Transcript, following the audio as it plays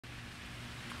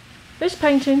This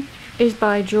painting is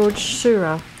by George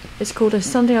Seurat. It's called A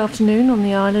Sunday Afternoon on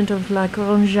the Island of La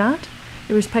Grangeade.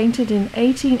 It was painted in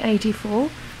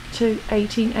 1884 to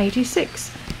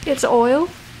 1886. It's oil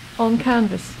on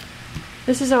canvas.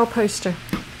 This is our poster.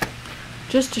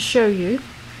 Just to show you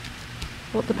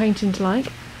what the painting's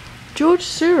like. George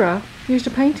Seurat used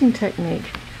a painting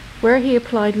technique where he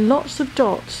applied lots of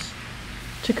dots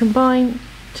to combine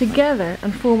together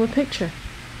and form a picture.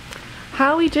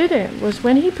 How he did it was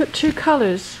when he put two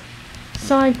colours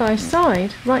side by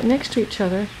side right next to each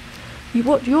other,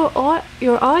 what your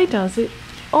eye does, it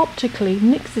optically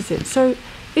mixes it. So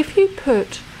if you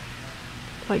put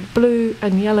like blue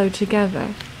and yellow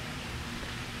together,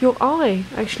 your eye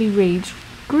actually reads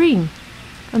green,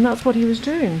 and that's what he was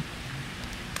doing.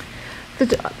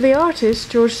 The artist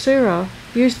George Seurat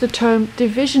used the term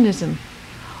divisionism,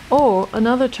 or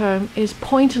another term is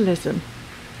pointillism.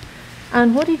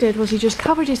 And what he did was he just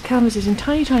covered his canvases in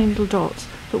tiny, tiny little dots,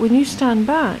 but when you stand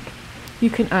back, you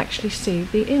can actually see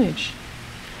the image.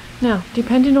 Now,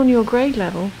 depending on your grade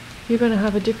level, you're going to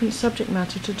have a different subject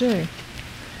matter to do.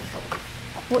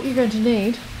 What you're going to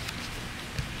need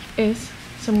is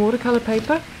some watercolour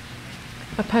paper,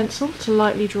 a pencil to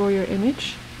lightly draw your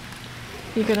image.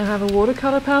 You're going to have a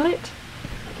watercolour palette,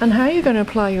 and how you're going to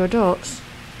apply your dots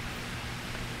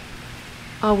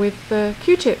are with the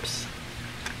Q-tips.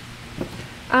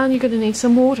 And you're going to need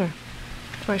some water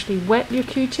to actually wet your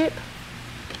Q-tip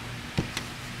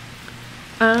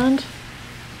and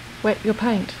wet your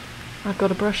paint. I've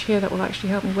got a brush here that will actually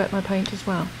help me wet my paint as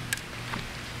well.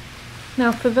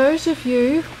 Now, for those of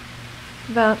you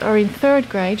that are in third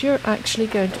grade, you're actually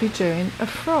going to be doing a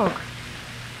frog.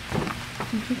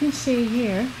 If you can see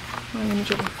here, my image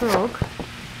of a frog,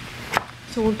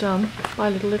 it's all done by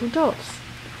little dots.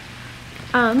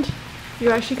 And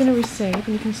you're actually going to receive, and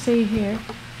you can see here,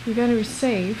 you're going to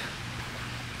receive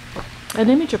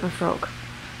an image of a frog.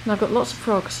 And I've got lots of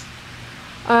frogs.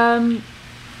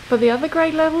 For the other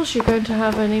grade levels, you're going to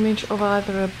have an image of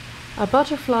either a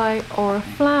butterfly or a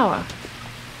flower.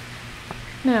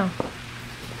 Now,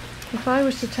 if I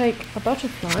was to take a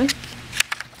butterfly,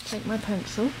 take my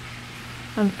pencil,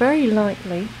 and very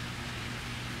lightly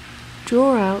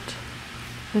draw out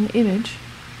an image,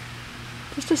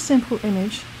 just a simple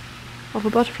image of a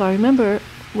butterfly. Remember,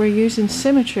 we're using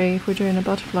symmetry if we're doing a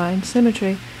butterfly, and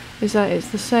symmetry is that it's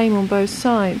the same on both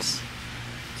sides.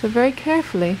 So very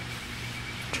carefully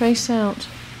trace out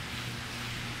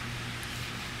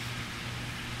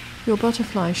your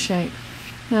butterfly shape.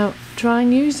 Now try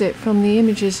and use it from the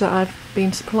images that I've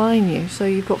been supplying you, so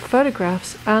you've got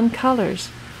photographs and colours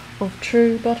of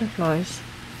true butterflies.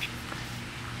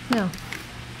 Now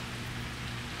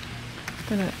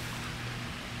I'm going to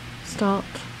start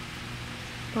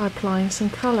by applying some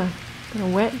colour. I'm going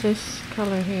to wet this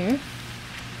colour here,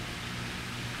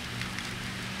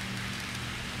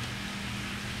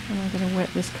 and I'm going to wet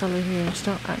this colour here and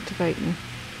start activating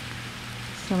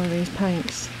some of these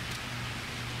paints.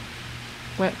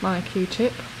 Wet my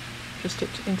Q-tip, just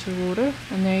dipped into water,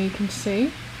 and there you can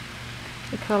see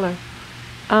the colour.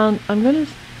 And I'm going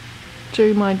to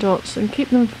do my dots and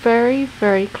keep them very,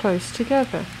 very close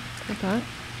together. Like that.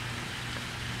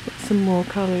 Get some more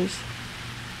colours.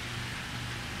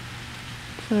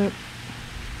 So I'm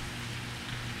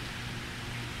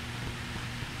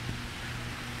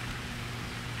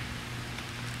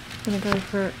going to go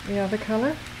for the other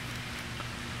colour.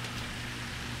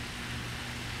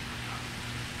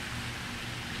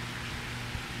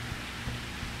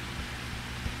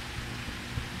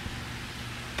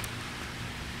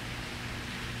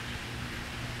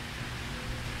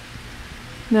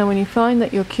 Now when you find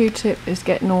that your Q-tip is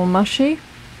getting all mushy,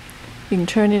 you can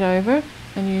turn it over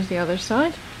and use the other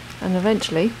side, and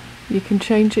eventually you can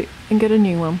change it and get a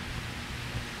new one.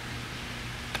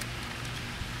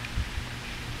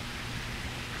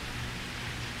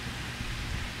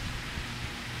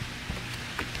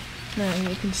 Now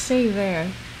you can see there,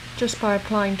 just by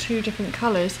applying two different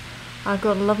colours, I've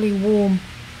got a lovely warm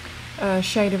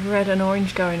shade of red and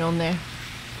orange going on there.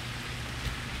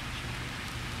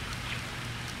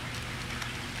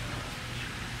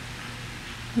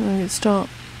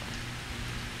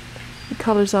 The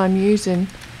colours I'm using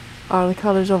are the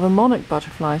colours of a monarch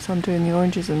butterfly, so I'm doing the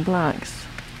oranges and blacks.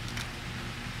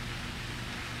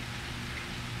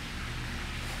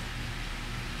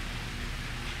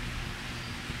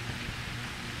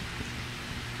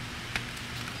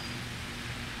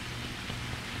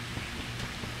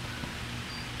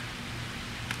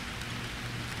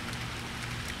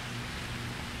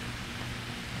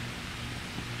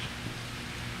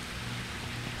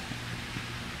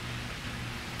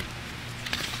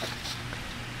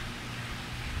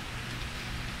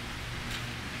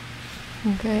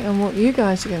 Okay, and what you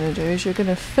guys are going to do is you're going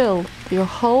to fill your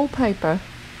whole paper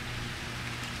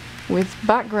with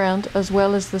background as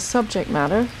well as the subject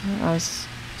matter, as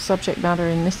subject matter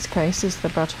in this case is the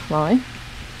butterfly,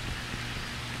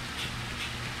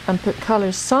 and put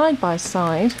colours side by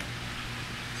side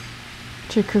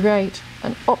to create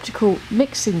an optical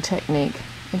mixing technique.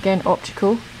 Again,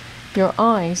 optical, your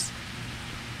eyes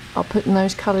are putting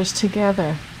those colours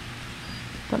together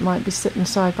that might be sitting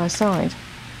side by side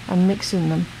and mixing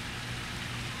them.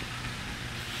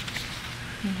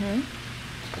 Okay.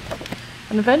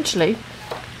 And eventually,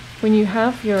 when you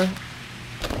have your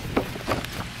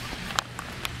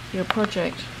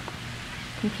project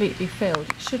completely filled,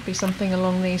 it should be something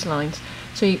along these lines.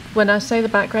 So when I say the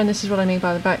background, this is what I mean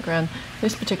by the background.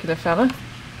 This particular fella,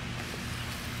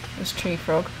 this tree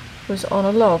frog, was on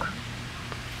a log.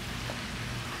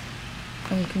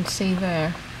 And you can see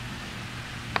there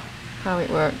how it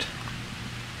worked.